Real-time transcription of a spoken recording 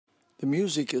The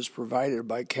music is provided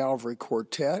by Calvary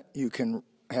Quartet. You can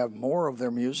have more of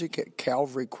their music at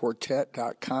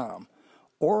calvaryquartet.com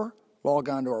or log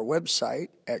on to our website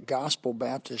at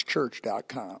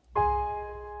gospelbaptistchurch.com.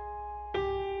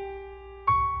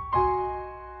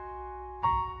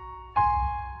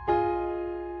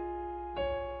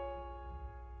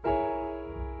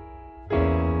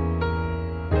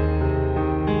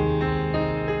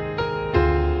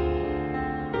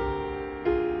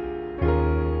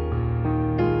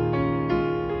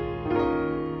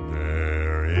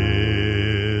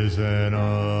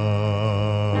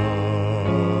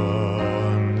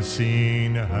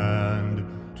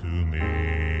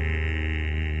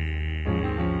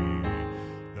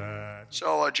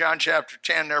 John chapter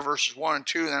 10, there, verses 1 and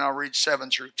 2, then I'll read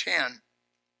 7 through 10.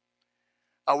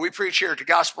 We preach here the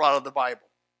gospel out of the Bible.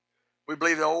 We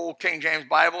believe the old King James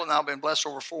Bible now been blessed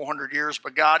over 400 years,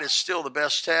 but God is still the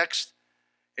best text.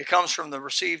 It comes from the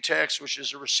received text, which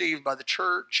is received by the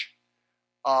church,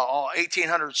 18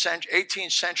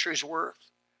 centuries worth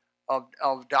of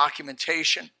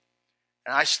documentation.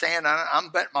 And I stand on it. I'm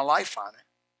betting my life on it.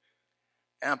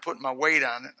 And I'm putting my weight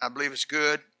on it. I believe it's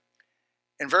good.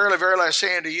 And verily, verily, I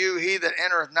say unto you, he that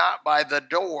entereth not by the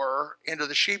door into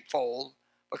the sheepfold,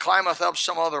 but climbeth up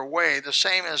some other way, the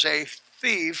same is a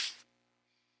thief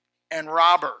and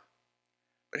robber.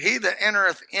 But he that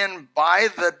entereth in by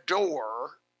the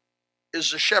door is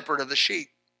the shepherd of the sheep.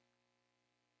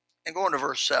 And going to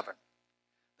verse 7.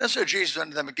 Then said Jesus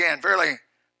unto them again, verily,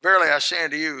 verily, I say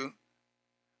unto you,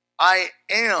 I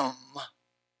am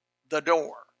the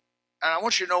door. And I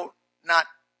want you to note, not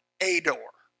a door.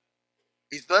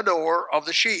 He's the door of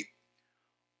the sheep.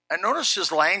 And notice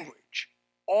his language.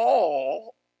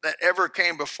 All that ever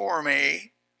came before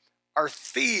me are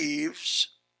thieves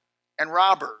and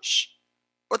robbers,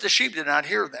 but the sheep did not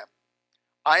hear them.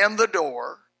 I am the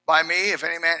door. By me, if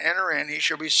any man enter in, he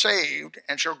shall be saved,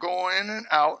 and shall go in and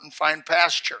out and find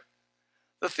pasture.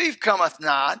 The thief cometh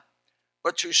not,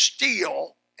 but to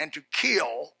steal and to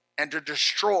kill and to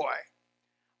destroy.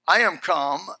 I am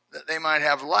come that they might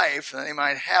have life, and they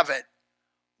might have it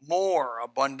more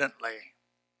abundantly.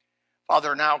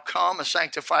 Father, now come and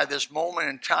sanctify this moment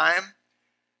in time,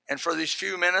 and for these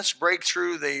few minutes break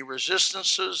through the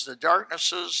resistances, the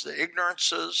darknesses, the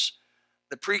ignorances,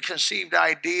 the preconceived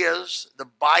ideas, the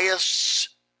bias,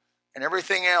 and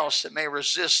everything else that may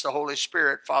resist the Holy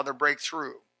Spirit. Father, break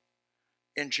through.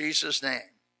 In Jesus'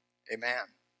 name,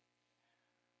 amen.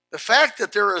 The fact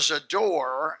that there is a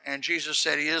door, and Jesus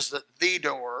said he is the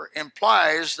door,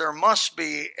 implies there must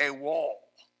be a wall.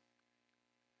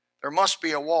 There must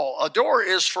be a wall. A door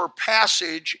is for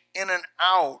passage in and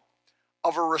out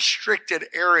of a restricted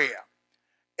area.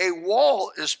 A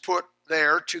wall is put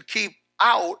there to keep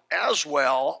out as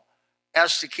well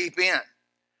as to keep in.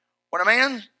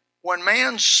 When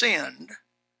man sinned,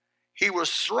 he was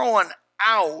thrown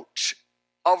out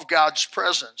of God's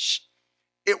presence.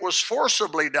 It was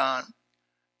forcibly done.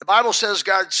 The Bible says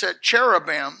God set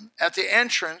cherubim at the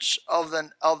entrance of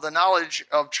the knowledge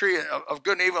of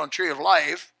good and evil and tree of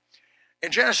life.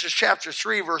 In Genesis chapter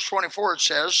 3, verse 24, it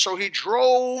says, so he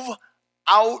drove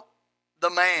out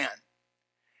the man,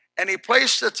 and he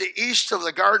placed at the east of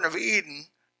the Garden of Eden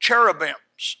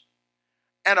cherubims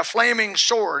and a flaming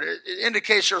sword. It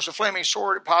indicates there's a flaming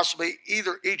sword. Possibly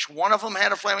either each one of them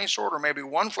had a flaming sword, or maybe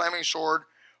one flaming sword,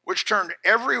 which turned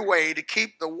every way to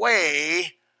keep the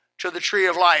way to the tree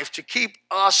of life, to keep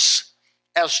us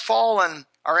as fallen,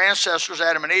 our ancestors,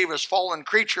 Adam and Eve, as fallen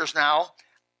creatures now,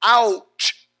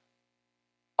 out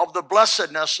of the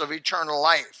blessedness of eternal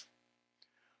life.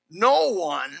 No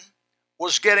one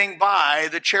was getting by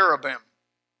the cherubim.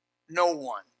 No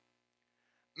one.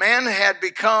 Man had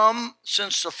become,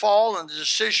 since the fall and the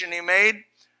decision he made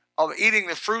of eating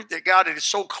the fruit that God had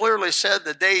so clearly said,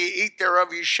 the day you eat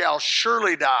thereof you shall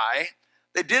surely die.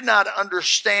 They did not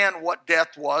understand what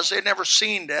death was. They'd never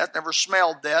seen death, never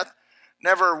smelled death,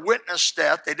 never witnessed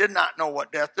death. They did not know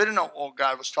what death. They didn't know what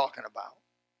God was talking about.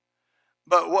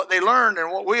 But what they learned,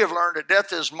 and what we have learned, that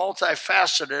death is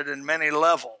multifaceted in many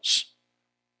levels.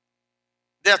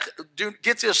 Death,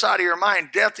 get this out of your mind,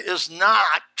 death is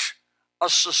not a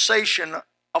cessation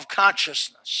of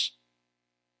consciousness.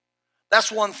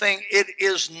 That's one thing it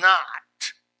is not.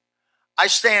 I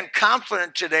stand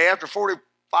confident today, after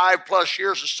 45 plus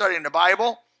years of studying the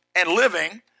Bible and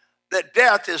living, that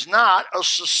death is not a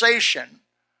cessation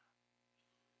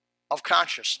of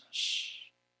consciousness.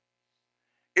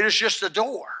 It is just a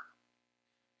door.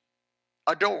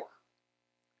 A door.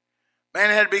 Man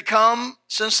had become,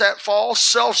 since that fall,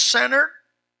 self-centered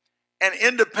and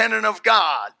independent of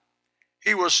God.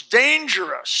 He was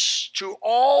dangerous to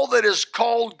all that is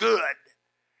called good.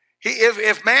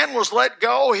 If man was let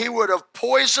go, he would have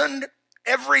poisoned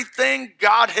everything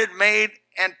God had made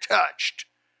and touched.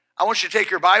 I want you to take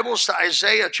your Bibles to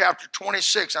Isaiah chapter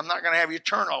 26. I'm not going to have you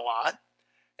turn a lot.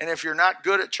 And if you're not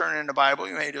good at turning the Bible,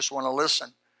 you may just want to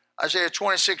listen. Isaiah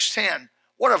 26:10.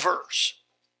 What a verse.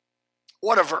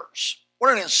 What a verse.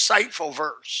 What an insightful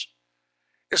verse.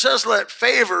 It says, let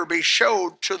favor be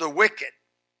showed to the wicked,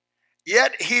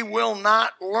 yet he will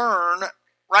not learn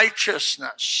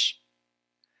righteousness.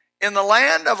 In the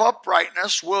land of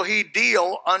uprightness will he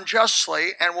deal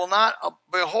unjustly and will not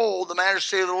behold the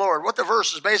majesty of the Lord. What the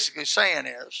verse is basically saying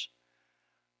is,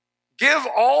 give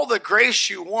all the grace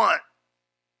you want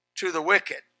to the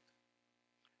wicked,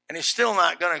 and he's still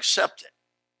not going to accept it.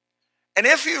 And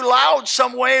if you allowed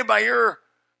some way by your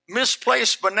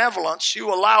misplaced benevolence,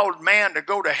 you allowed man to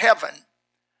go to heaven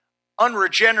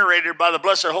unregenerated by the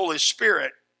blessed Holy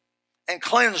Spirit and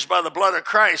cleansed by the blood of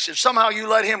Christ, if somehow you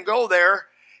let him go there,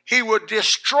 he would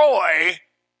destroy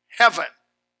heaven.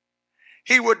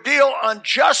 He would deal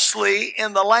unjustly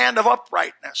in the land of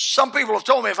uprightness. Some people have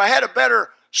told me if I had a better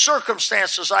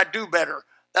circumstances, I'd do better.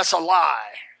 That's a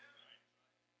lie.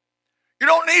 You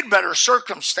don't need better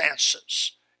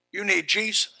circumstances. You need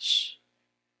Jesus.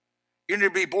 You need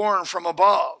to be born from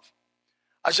above.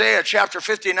 Isaiah chapter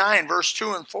 59, verse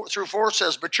 2 through 4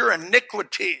 says, but your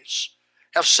iniquities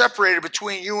have separated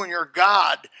between you and your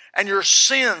God, and your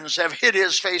sins have hid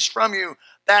his face from you,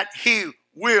 that he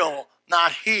will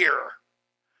not hear.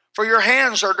 For your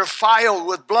hands are defiled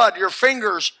with blood, your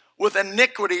fingers with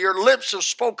iniquity, your lips have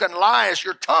spoken lies,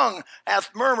 your tongue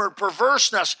hath murmured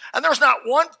perverseness. And there's not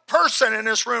one person in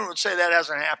this room who would say that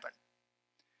hasn't happened.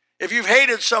 If you've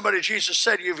hated somebody, Jesus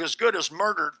said you've as good as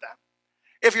murdered them.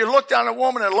 If you looked on a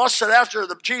woman and lusted after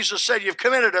her, Jesus said you've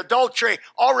committed adultery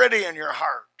already in your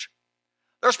heart.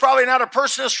 There's probably not a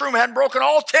person in this room who hadn't broken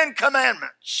all 10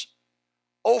 commandments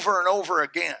over and over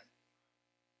again.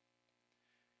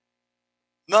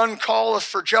 None calleth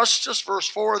for justice, verse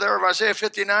 4 there of Isaiah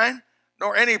 59,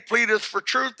 nor any pleadeth for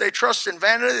truth. They trust in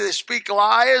vanity, they speak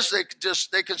lies,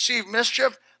 they conceive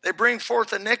mischief, they bring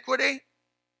forth iniquity.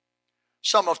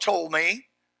 Some have told me,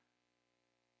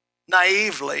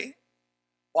 naively,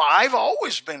 well, I've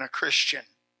always been a Christian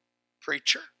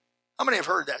preacher. How many have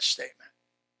heard that statement?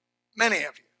 Many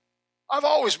of you. I've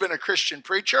always been a Christian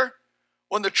preacher,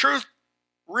 when the truth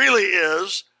really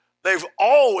is they've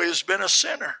always been a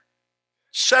sinner,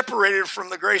 separated from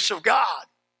the grace of God.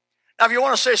 Now, if you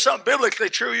want to say something biblically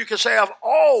true, you can say, I've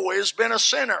always been a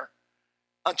sinner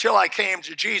until I came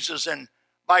to Jesus and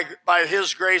by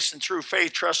his grace and through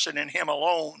faith trusted in him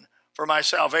alone for my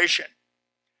salvation.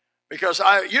 Because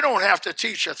you don't have to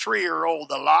teach a 3-year-old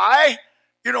to lie.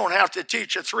 You don't have to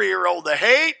teach a 3-year-old to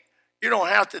hate. You don't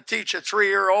have to teach a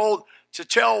 3-year-old to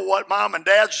tell what mom and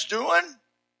dad's doing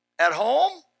at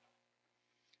home.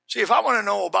 See, if I want to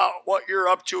know about what you're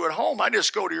up to at home, I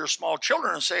just go to your small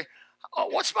children and say, oh,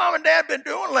 what's mom and dad been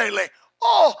doing lately?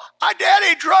 Oh,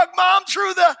 daddy drug mom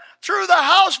through the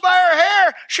house by her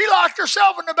hair. She locked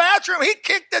herself in the bathroom. He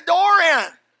kicked the door in.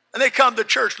 And they come to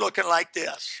church looking like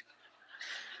this.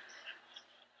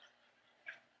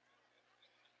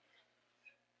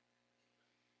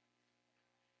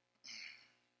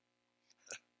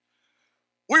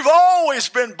 We've always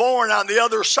been born on the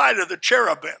other side of the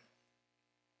cherubim.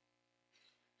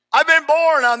 I've been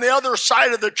born on the other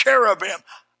side of the cherubim,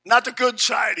 not the good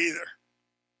side either.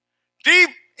 Deep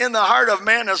in the heart of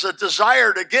man is a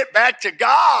desire to get back to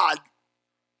God.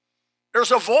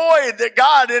 There's a void that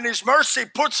God in his mercy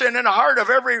puts in the heart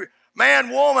of every man,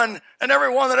 woman, and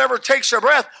everyone that ever takes a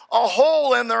breath, a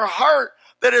hole in their heart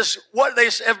that is what they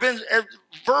have been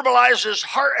verbalized as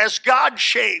heart as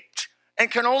God-shaped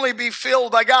and can only be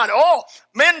filled by God. Oh,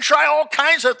 men try all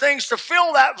kinds of things to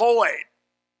fill that void.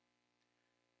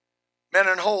 Men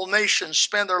and whole nations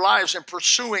spend their lives in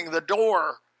pursuing the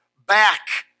door back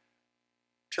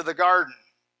to the garden,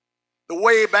 the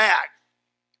way back.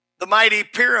 The mighty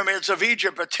pyramids of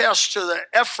Egypt attest to the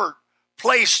effort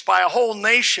placed by a whole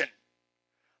nation.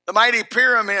 The mighty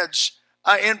pyramids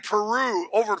in Peru,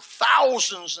 over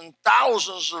thousands and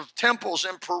thousands of temples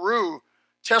in Peru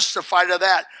testify to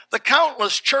that. The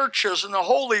countless churches and the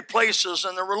holy places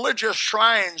and the religious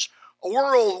shrines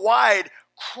worldwide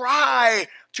cry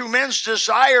to men's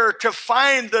desire to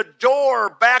find the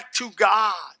door back to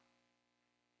God.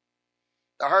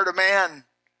 The heart of man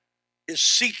is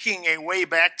seeking a way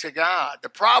back to God. The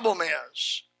problem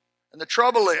is, and the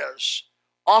trouble is,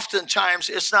 oftentimes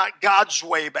it's not God's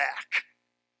way back.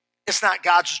 It's not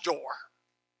God's door.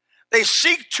 They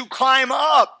seek to climb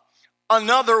up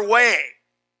another way.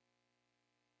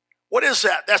 What is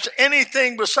that? That's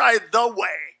anything beside the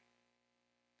way.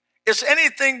 It's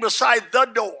anything beside the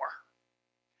door.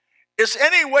 It's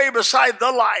any way beside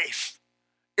the life.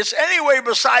 It's any way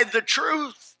beside the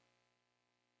truth.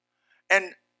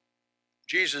 And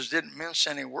Jesus didn't mince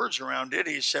any words around it.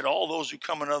 He said, all those who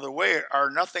come another way are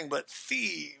nothing but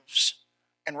thieves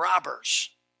and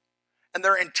robbers. And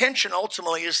their intention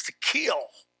ultimately is to kill,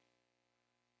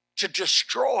 to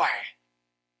destroy.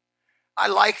 I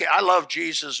like it. I love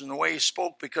Jesus and the way he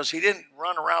spoke because he didn't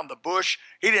run around the bush.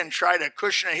 He didn't try to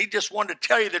cushion it. He just wanted to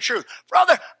tell you the truth.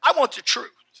 Brother, I want the truth.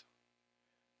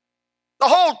 The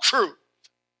whole truth.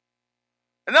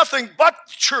 And nothing but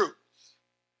the truth.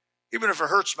 Even if it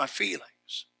hurts my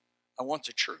feelings, I want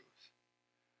the truth.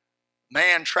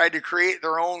 Man tried to create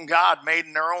their own God made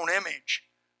in their own image.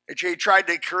 He tried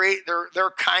to create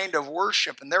their kind of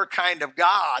worship and their kind of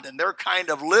God and their kind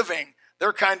of living,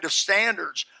 their kind of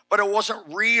standards. But it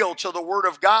wasn't real to the Word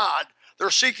of God. They're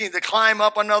seeking to climb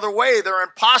up another way. They're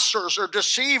imposters or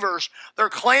deceivers. They're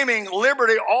claiming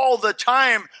liberty all the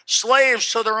time,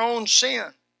 slaves to their own sin.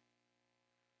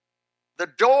 The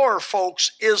door,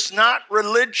 folks, is not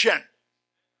religion.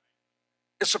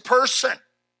 It's a person.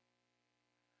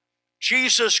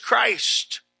 Jesus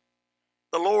Christ,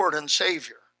 the Lord and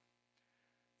Savior.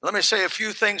 Let me say a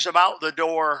few things about the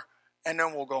door, and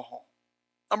then we'll go home.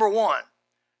 Number one,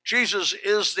 Jesus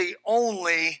is the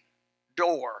only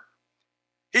door.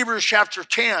 Hebrews chapter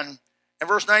 10 and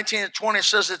verse 19 and 20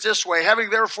 says it this way, having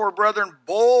therefore, brethren,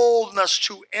 boldness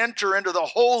to enter into the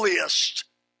holiest,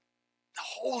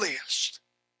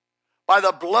 by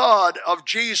the blood of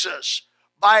Jesus,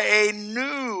 by a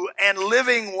new and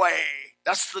living way,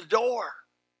 that's the door,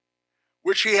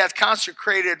 which he hath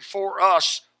consecrated for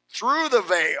us through the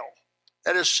veil,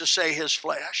 that is to say, his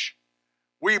flesh.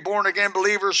 We born again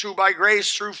believers who by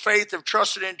grace through faith have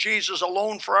trusted in Jesus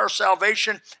alone for our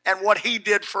salvation and what he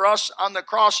did for us on the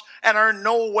cross, and are in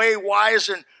no way wise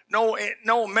and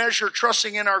no measure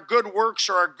trusting in our good works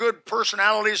or our good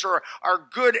personalities or our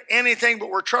good anything, but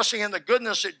we're trusting in the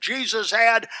goodness that Jesus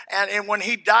had and when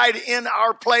he died in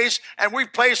our place, and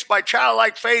we've placed by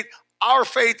childlike faith our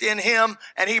faith in him,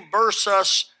 and he births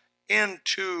us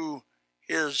into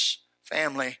his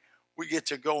family. We get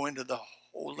to go into the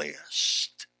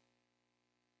holiest.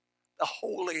 The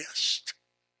holiest.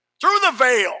 Through the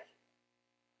veil.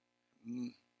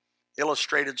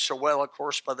 Illustrated so well, of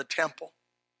course, by the temple,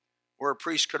 where a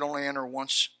priest could only enter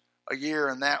once a year,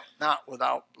 and that not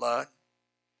without blood.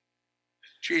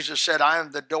 Jesus said, I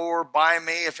am the door. By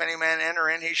me, if any man enter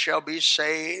in, he shall be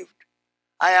saved.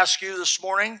 I ask you this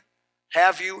morning,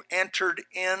 have you entered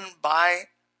in by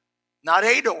not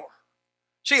a door?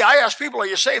 See, I ask people, are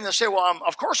you saved? And they say, well,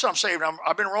 of course I'm saved.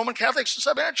 I've been Roman Catholic since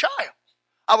I've been a child.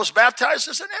 I was baptized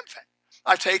as an infant.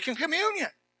 I've taken communion.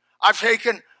 I've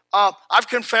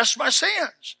confessed my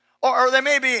sins. Or they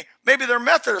maybe they're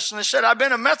Methodists, and they said, I've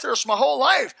been a Methodist my whole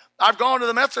life. I've gone to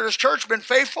the Methodist church, been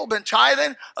faithful, been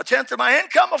tithing, a tenth of my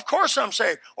income. Of course I'm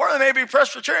saved. Or they may be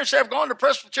Presbyterian, say, I've gone to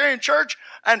Presbyterian church,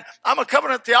 and I'm a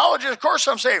covenant theologist. Of course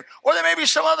I'm saved. Or there may be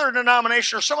some other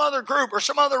denomination or some other group or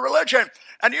some other religion.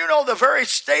 And you know the very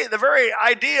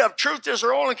idea of truth is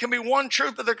there only can be one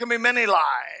truth, but there can be many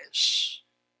lies.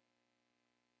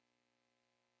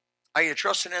 Are you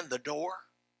trusting in the door?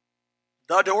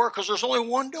 The door, because there's only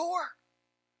one door.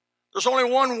 There's only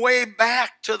one way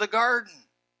back to the garden,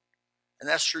 and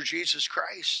that's through Jesus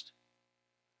Christ.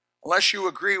 Unless you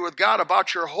agree with God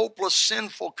about your hopeless,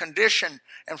 sinful condition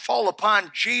and fall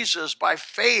upon Jesus by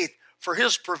faith for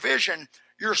his provision,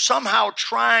 you're somehow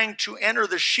trying to enter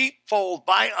the sheepfold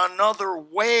by another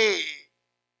way.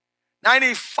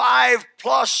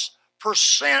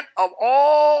 95+% of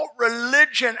all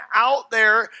religion out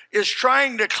there is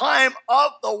trying to climb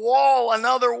up the wall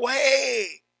another way.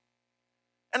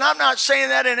 And I'm not saying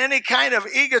that in any kind of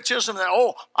egotism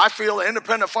that, I feel the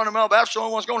independent fundamental Baptist, the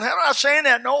only one's going to heaven. I'm not saying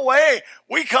that. No way.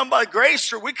 We come by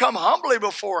grace, or we come humbly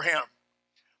before him.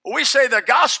 But we say the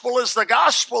gospel is the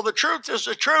gospel, the truth is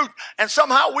the truth, and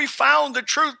somehow we found the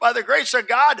truth by the grace of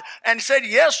God and said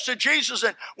yes to Jesus,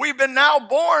 and we've been now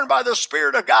born by the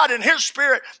Spirit of God, and his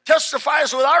Spirit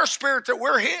testifies with our spirit that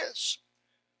we're his.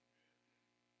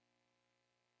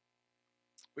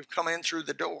 We've come in through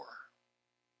the door,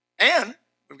 and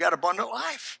we've got abundant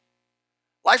life.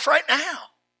 Life right now.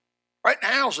 Right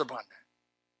now is abundant.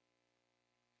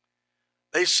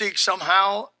 They seek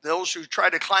somehow, those who try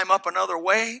to climb up another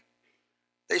way,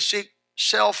 they seek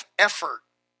self-effort,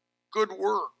 good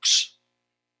works.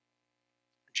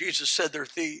 Jesus said they're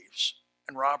thieves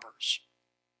and robbers.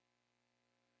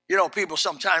 You know, people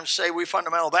sometimes say we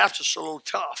fundamental Baptists are a little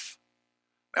tough.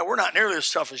 Man, we're not nearly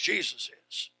as tough as Jesus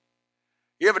is.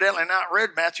 You evidently not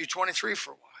read Matthew 23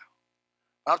 for a while.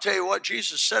 I'll tell you what,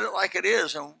 Jesus said it like it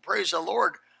is, and praise the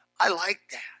Lord, I like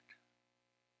that.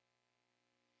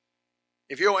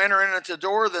 If you'll enter in at the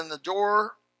door, then the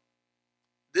door,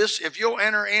 if you'll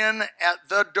enter in at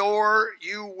the door,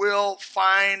 you will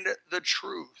find the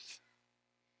truth.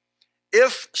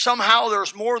 If somehow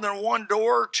there's more than one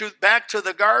door back to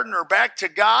the garden or back to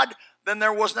God, then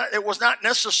it was not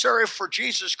necessary for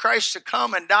Jesus Christ to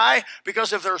come and die,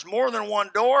 because if there's more than one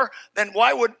door, then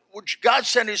why would God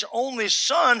send his only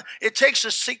son? It takes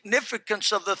the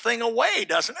significance of the thing away,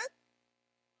 doesn't it?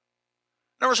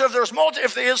 In other words,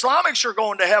 if the Islamics are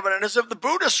going to heaven, and as if the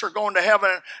Buddhists are going to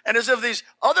heaven, and as if these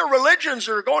other religions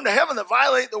are going to heaven that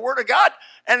violate the Word of God,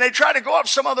 and they try to go up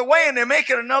some other way and they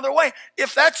make it another way,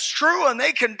 if that's true and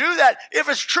they can do that, if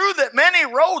it's true that many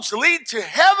roads lead to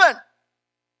heaven,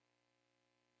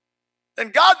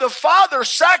 then God the Father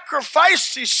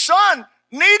sacrificed his Son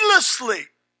needlessly.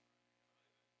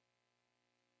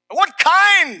 What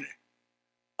kind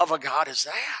of a God is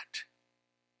that?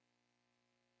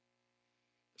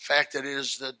 The fact that it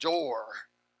is the door,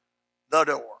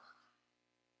 the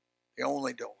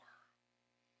only door,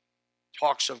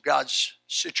 talks of God's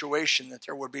situation that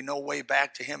there would be no way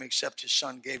back to him except his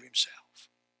Son gave himself.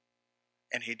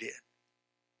 And he did.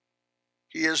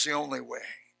 He is the only way,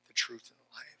 the truth, and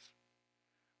the life.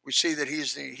 We see that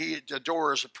the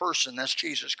door is a person, that's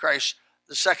Jesus Christ.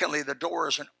 Secondly, the door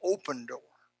is an open door.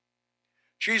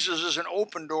 Jesus is an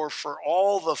open door for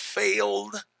all the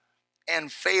failed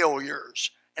and failures.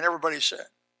 And everybody said,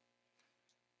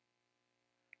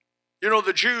 you know,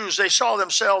 the Jews, they saw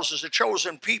themselves as a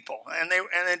chosen people, and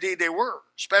indeed they were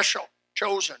special,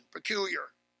 chosen,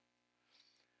 peculiar.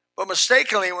 But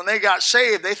mistakenly, when they got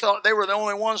saved, they thought they were the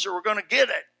only ones that were going to get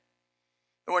it.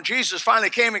 And when Jesus finally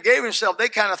came and gave himself, they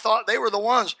kind of thought they were the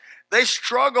ones. They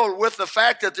struggled with the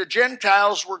fact that the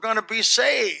Gentiles were going to be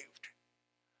saved.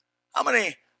 How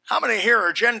many here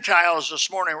are Gentiles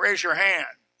this morning? Raise your hand.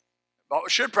 Well,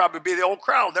 it should probably be the old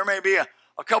crowd. There may be a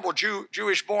couple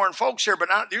Jewish-born folks here, but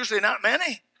usually not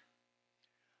many.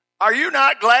 Are you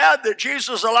not glad that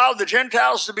Jesus allowed the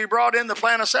Gentiles to be brought in the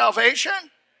plan of salvation?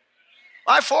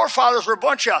 My forefathers were a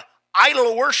bunch of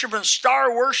idol worshiping,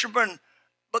 star worshiping,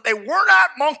 but they were not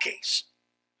monkeys.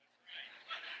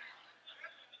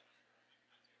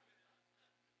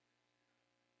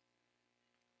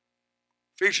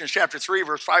 Ephesians chapter 3,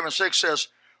 verse 5 and 6 says,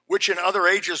 which in other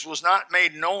ages was not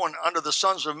made known unto the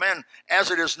sons of men,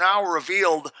 as it is now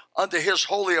revealed unto his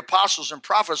holy apostles and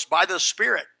prophets by the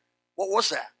Spirit. What was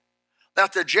that?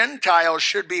 That the Gentiles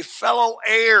should be fellow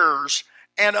heirs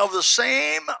and of the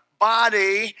same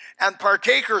body and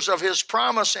partakers of his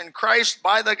promise in Christ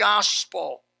by the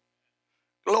gospel.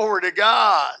 Glory to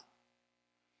God.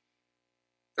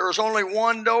 There is only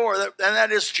one door, and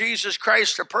that is Jesus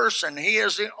Christ, a person. He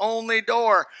is the only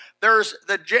door.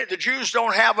 The Jews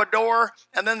don't have a door,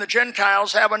 and then the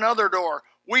Gentiles have another door.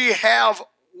 We have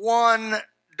one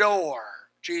door,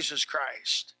 Jesus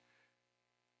Christ.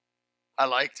 I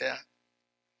like that.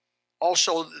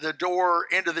 Also, the door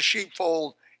into the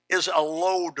sheepfold is a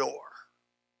low door.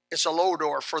 It's a low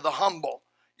door for the humble.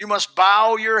 You must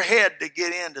bow your head to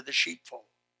get into the sheepfold.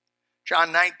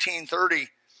 John 19:30.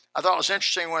 I thought it was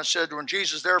interesting when it said, when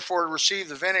Jesus therefore received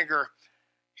the vinegar,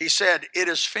 he said, it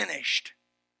is finished.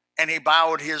 And he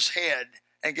bowed his head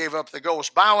and gave up the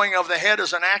ghost. Bowing of the head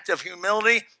is an act of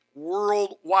humility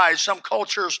worldwide. Some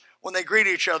cultures, when they greet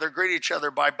each other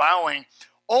by bowing.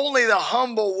 Only the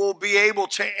humble will be able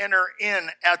to enter in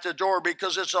at the door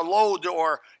because it's a low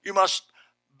door. You must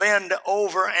bend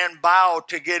over and bow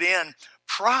to get in.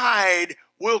 Pride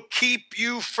will keep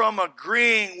you from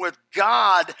agreeing with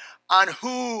God on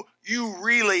who you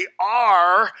really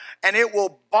are, and it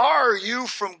will bar you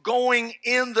from going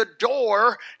in the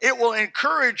door. It will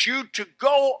encourage you to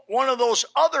go one of those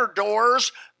other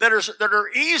doors that are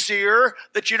easier,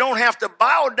 that you don't have to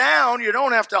bow down, you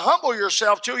don't have to humble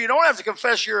yourself to, you don't have to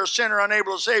confess you're a sinner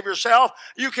unable to save yourself.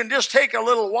 You can just take a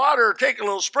little water, take a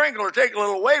little sprinkle, or take a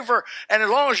little wafer, and as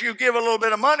long as you give a little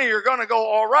bit of money, you're going to go,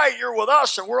 all right, you're with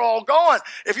us, and we're all going.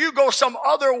 If you go some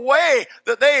other way,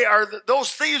 that they are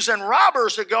those thieves and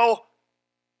robbers that go,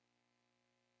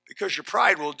 because your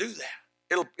pride will do that.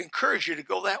 It'll encourage you to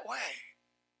go that way.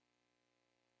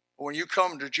 But when you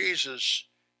come to Jesus,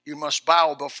 you must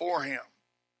bow before him.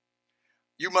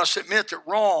 You must admit that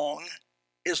wrong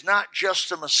is not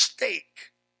just a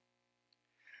mistake,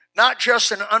 not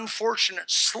just an unfortunate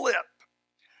slip,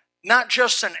 not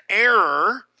just an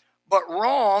error, but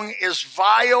wrong is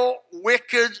vile,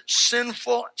 wicked,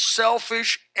 sinful,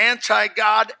 selfish,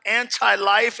 anti-God,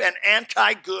 anti-life, and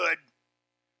anti-good.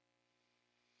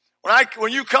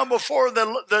 When you come before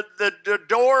the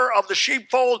door of the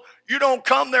sheepfold, you don't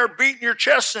come there beating your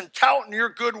chest and touting your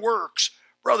good works.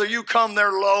 Brother, you come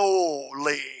there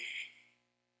lowly.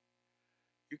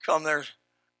 You come there,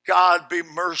 God, be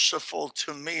merciful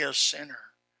to me, a sinner.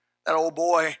 That old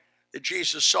boy that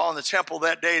Jesus saw in the temple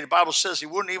that day, the Bible says he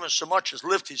wouldn't even so much as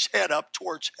lift his head up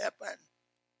towards heaven.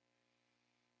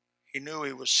 He knew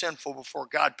he was sinful before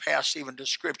God passed even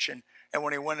description. And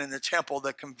when he went in the temple,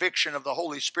 the conviction of the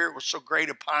Holy Spirit was so great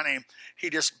upon him, he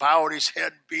just bowed his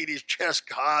head and beat his chest.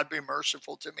 God, be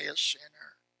merciful to me, a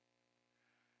sinner.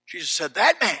 Jesus said,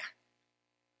 that man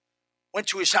went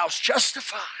to his house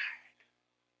justified.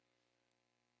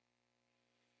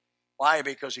 Why?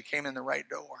 Because he came in the right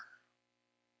door.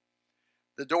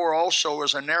 The door also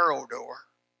is a narrow door.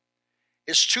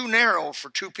 It's too narrow for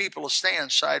two people to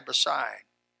stand side by side.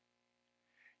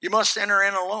 You must enter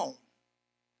in alone.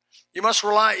 You must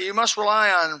rely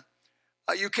on.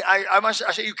 You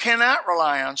cannot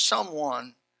rely on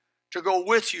someone to go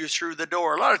with you through the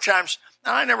door. A lot of times,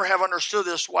 and I never have understood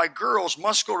this, why girls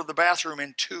must go to the bathroom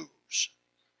in twos.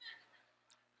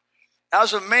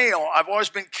 As a male, I've always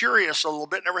been curious a little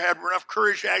bit, never had enough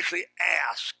courage to actually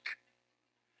ask.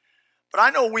 But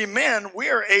I know we men, we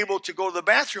are able to go to the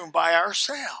bathroom by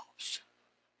ourselves.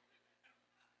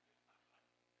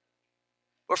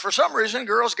 But for some reason,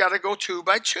 girls got to go 2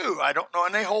 by 2. I don't know,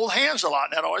 and they hold hands a lot,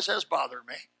 and that always has bothered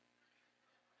me.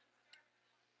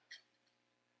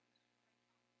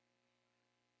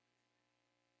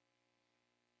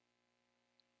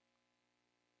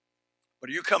 But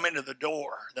you come into the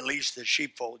door that leads to the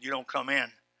sheepfold. You don't come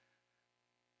in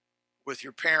with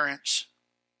your parents.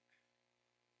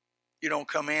 You don't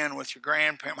come in with your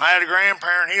grandparent. I had a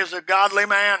grandparent. He is a godly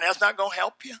man. That's not going to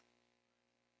help you.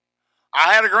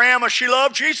 I had a grandma. She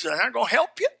loved Jesus. That's not going to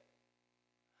help you.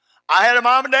 I had a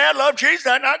mom and dad love Jesus.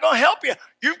 That's not going to help you.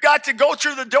 You've got to go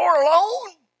through the door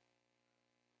alone.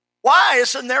 Why?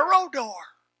 It's a narrow door.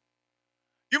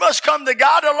 You must come to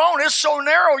God alone. It's so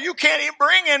narrow, you can't even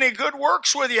bring any good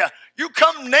works with you. You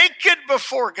come naked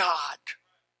before God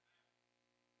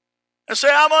and say,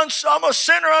 I'm a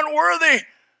sinner unworthy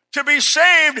to be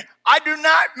saved. I do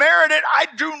not merit it. I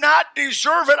do not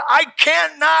deserve it. I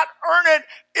cannot earn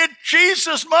it.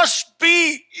 Jesus must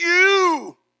be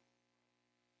you.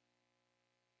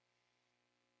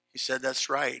 He said, that's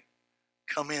right.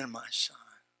 Come in, my son.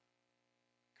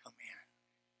 Come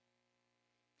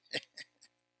in.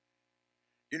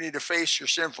 You need to face your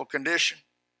sinful condition,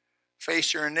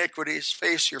 face your iniquities,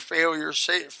 face your failures,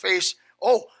 face,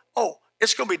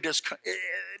 it's going to be,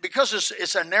 because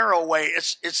it's a narrow way,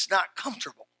 it's not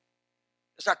comfortable.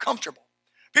 It's not comfortable.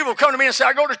 People come to me and say,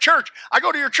 I go to church. I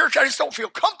go to your church. I just don't feel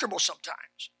comfortable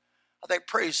sometimes. I think,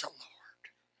 praise the Lord.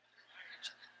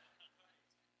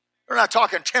 We're not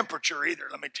talking temperature either,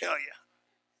 let me tell you.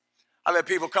 I've had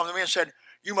people come to me and said,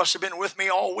 you must have been with me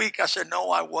all week. I said,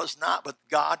 no, I was not, but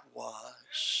God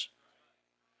was.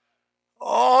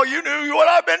 Oh, you knew what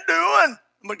I've been doing,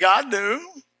 but God knew.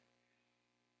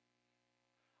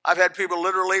 I've had people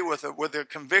literally with a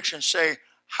conviction say,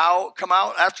 come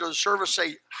out after the service,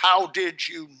 say, how did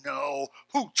you know?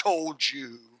 Who told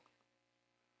you?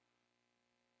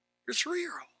 Your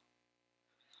 3-year-old.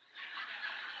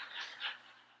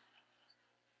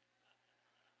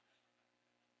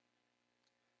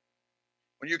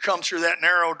 When you come through that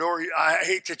narrow door, I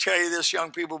hate to tell you this, young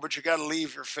people, but you got to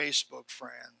leave your Facebook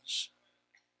friends.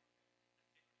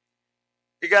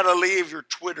 You got to leave your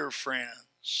Twitter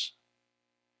friends.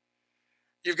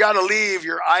 You've got to leave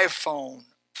your iPhone.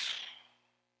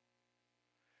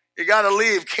 You got to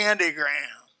leave Candygram.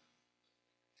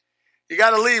 You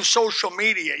got to leave social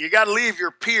media. You got to leave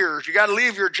your peers. You got to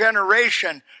leave your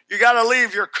generation. You got to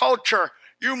leave your culture.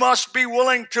 You must be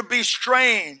willing to be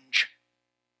strange,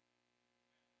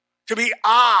 to be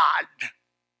odd,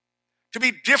 to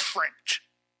be different,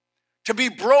 to be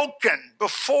broken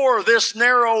before this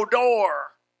narrow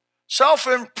door.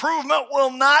 Self-improvement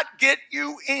will not get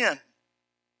you in.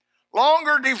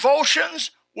 Longer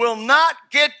devotions will not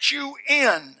get you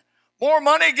in. More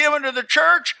money given to the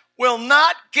church will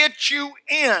not get you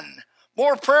in.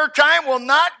 More prayer time will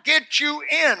not get you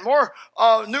in. More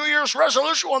New Year's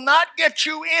resolution will not get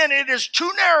you in. It is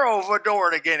too narrow of a door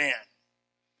to get in.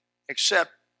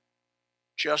 Except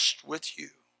just with you.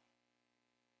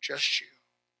 Just you.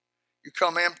 You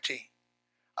come empty.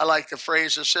 I like the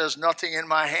phrase that says, nothing in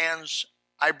my hands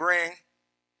I bring,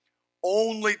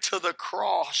 only to the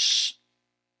cross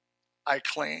I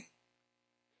cling.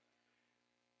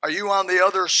 Are you on the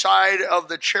other side of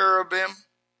the cherubim?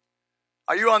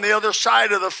 Are you on the other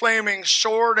side of the flaming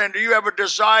sword? And do you have a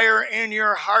desire in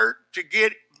your heart to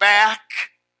get back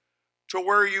to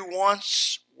where you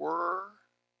once were?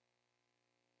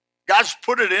 God's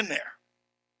put it in there.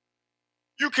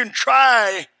 You can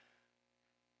try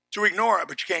to ignore it,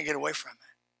 but you can't get away from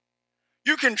it.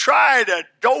 You can try to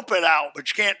dope it out, but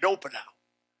you can't dope it out.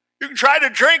 You can try to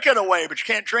drink it away, but you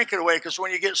can't drink it away because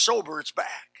when you get sober, it's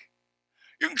back.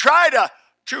 You can try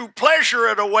to pleasure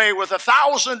it away with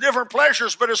 1,000 different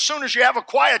pleasures, but as soon as you have a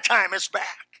quiet time, it's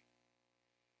back.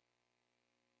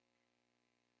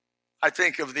 I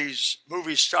think of these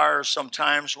movie stars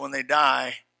sometimes when they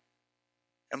die,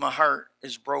 and my heart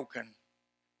is broken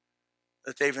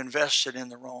that they've invested in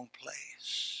the wrong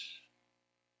place.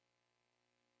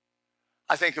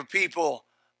 I think of people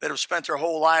that have spent their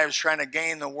whole lives trying to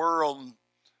gain the world, and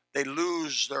they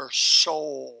lose their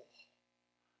soul.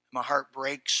 My heart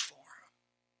breaks for them.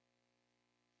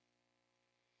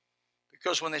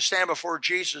 Because when they stand before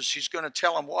Jesus, he's going to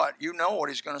tell them what? You know what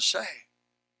he's going to say.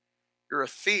 You're a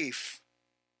thief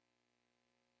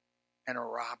and a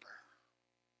robber.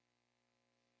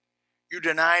 You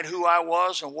denied who I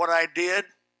was and what I did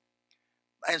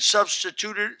and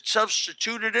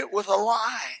substituted it with a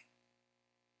lie.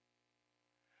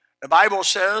 The Bible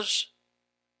says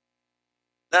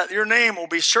that your name will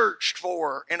be searched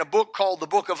for in a book called the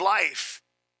Book of Life.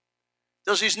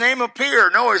 Does his name appear?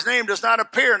 No, his name does not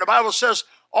appear. And the Bible says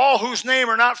all whose name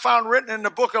are not found written in the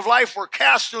book of life were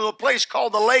cast into a place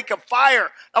called the lake of fire.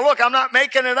 Now look, I'm not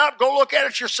making it up. Go look at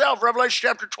it yourself. Revelation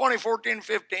chapter 20, 14,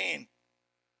 15.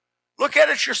 Look at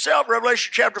it yourself.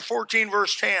 Revelation chapter 14,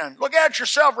 verse 10. Look at it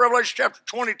yourself. Revelation chapter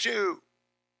 22.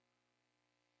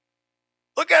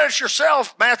 Look at it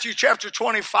yourself. Matthew chapter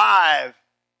 25.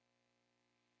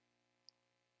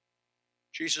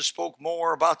 Jesus spoke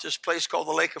more about this place called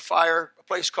the lake of fire, a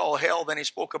place called hell, than he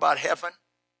spoke about heaven.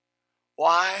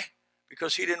 Why?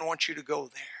 Because he didn't want you to go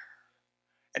there.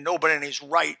 And nobody in his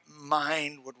right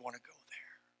mind would want to go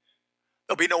there.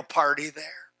 There'll be no party there.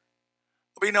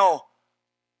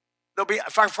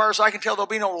 As far as I can tell, there'll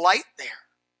be no light there.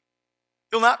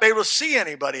 You'll not be able to see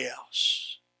anybody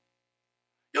else.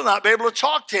 You'll not be able to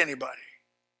talk to anybody.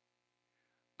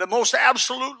 The most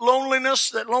absolute loneliness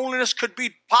that loneliness could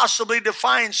be possibly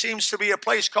defined seems to be a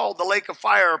place called the lake of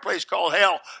fire, a place called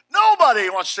hell. Nobody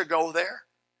wants to go there.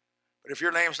 But if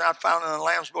your name's not found in the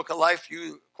Lamb's Book of Life,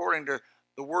 you, according to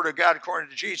the Word of God, according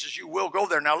to Jesus, you will go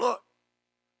there. Now look,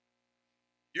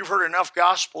 you've heard enough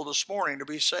gospel this morning to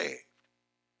be saved.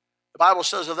 The Bible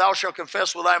says, if thou shalt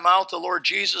confess with thy mouth the Lord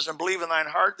Jesus and believe in thine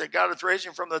heart that God hath raised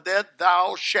him from the dead,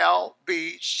 thou shalt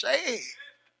be saved.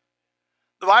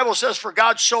 The Bible says, for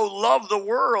God so loved the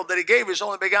world that he gave his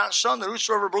only begotten Son, that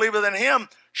whosoever believeth in him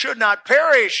should not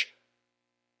perish,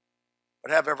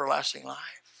 but have everlasting life.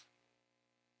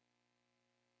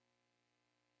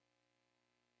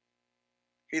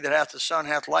 He that hath the Son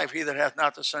hath life. He that hath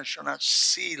not the Son shall not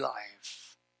see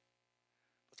life.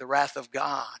 But the wrath of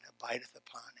God abideth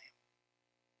upon him.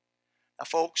 Now,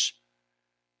 folks,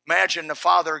 imagine the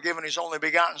Father giving his only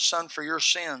begotten Son for your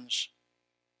sins.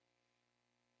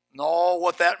 And all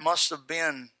what that must have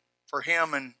been for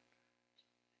him, and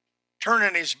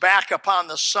turning his back upon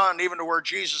the Son, even to where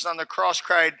Jesus on the cross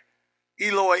cried,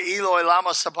 Eloi, Eloi,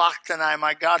 lama sabachthani,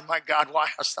 my God, why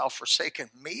hast thou forsaken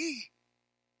me?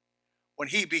 When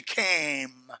he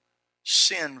became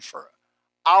sin for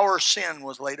our sin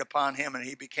was laid upon him, and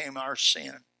he became our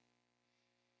sin.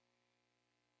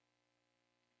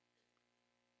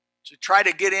 To try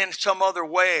to get in some other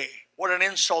way, what an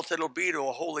insult it'll be to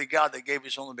a holy God that gave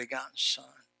his only begotten Son.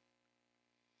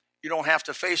 You don't have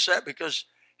to face that because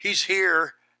he's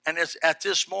here, and it's at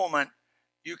this moment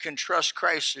you can trust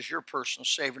Christ as your personal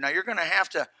Savior. Now you're going to have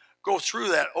to go through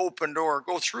that open door,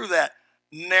 go through that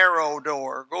narrow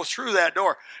door, go through that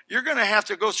door. You're going to have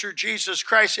to go through Jesus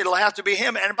Christ. It'll have to be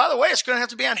him. And by the way, it's going to have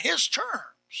to be on his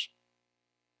terms,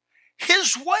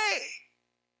 his way.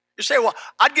 You say, well,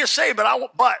 I'd get saved, but I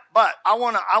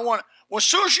want to. Well, as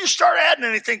soon as you start adding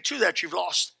anything to that, you've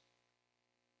lost.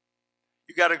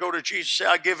 You got to go to Jesus and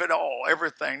say, I give it all,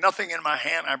 everything. Nothing in my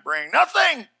hand I bring.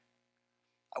 Nothing.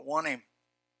 I want him.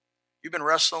 You've been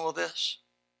wrestling with this.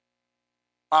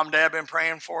 Mom and Dad been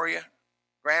praying for you.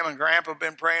 Grandma and Grandpa have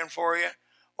been praying for you.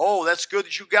 Oh, that's good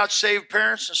that you got saved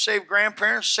parents and saved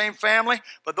grandparents, same family.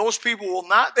 But those people will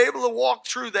not be able to walk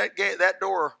through that gate, that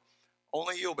door.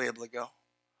 Only you'll be able to go.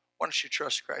 Why don't you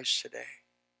trust Christ today?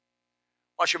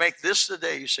 Why don't you make this the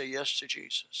day you say yes to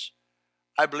Jesus?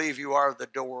 I believe you are the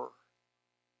door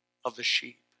of the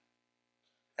sheep,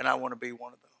 and I want to be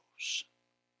one of those.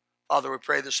 Father, we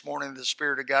pray this morning that the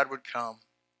Spirit of God would come.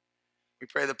 We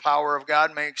pray the power of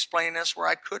God may explain this where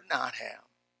I could not have.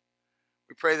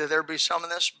 We pray that there be some in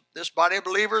this body of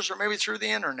believers, or maybe through the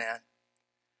internet,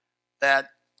 that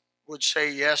would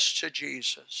say yes to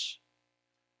Jesus.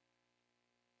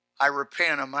 I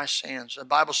repent of my sins. The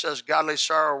Bible says, godly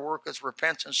sorrow worketh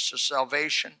repentance to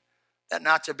salvation, that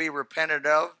not to be repented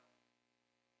of.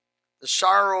 The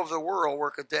sorrow of the world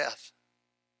worketh death.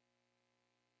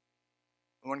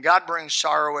 And when God brings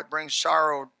sorrow, it brings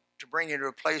sorrow to bring you to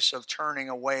a place of turning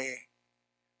away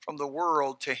from the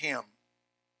world to Him.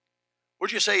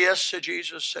 Would you say yes to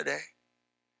Jesus today?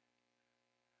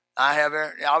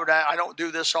 I don't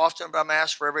do this often, but I'm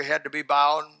asked for every head to be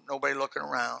bowed, nobody looking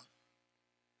around.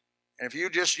 And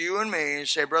if you and me,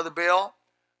 say, Brother Bill,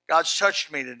 God's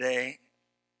touched me today.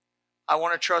 I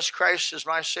want to trust Christ as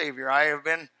my Savior. I have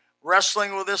been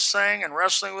wrestling with this thing, and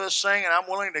I'm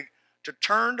willing to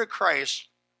turn to Christ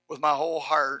with my whole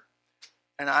heart.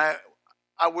 And I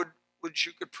would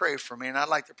you could pray for me, and I'd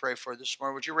like to pray for you this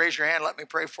morning. Would you raise your hand? Let me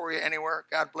pray for you anywhere.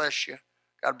 God bless you.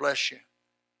 God bless you.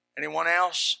 Anyone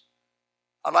else?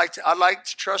 I'd like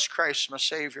to trust Christ as my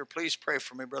Savior. Please pray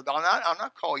for me, brother. I'll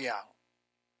not call you out.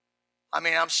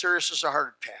 I'm serious as a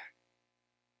heart attack.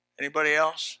 Anybody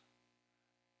else?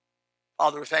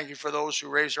 Father, we thank you for those who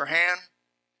raise their hand.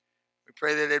 We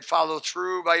pray that they'd follow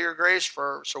through by your grace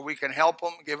so we can help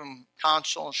them, give them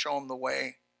counsel, and show them the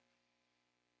way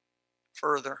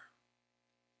further.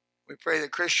 We pray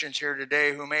that Christians here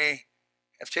today who may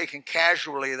have taken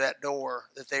casually that door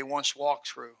that they once walked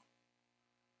through,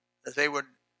 that they would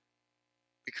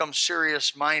become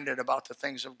serious-minded about the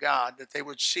things of God, that they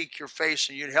would seek your face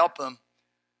and you'd help them.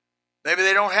 Maybe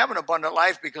they don't have an abundant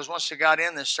life because once they got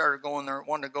in, they started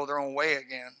wanting to go their own way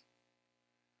again.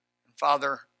 And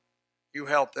Father, you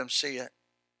help them see it.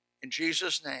 In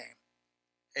Jesus' name,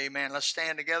 amen. Let's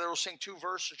stand together. We'll sing 2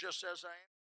 verses just as I am.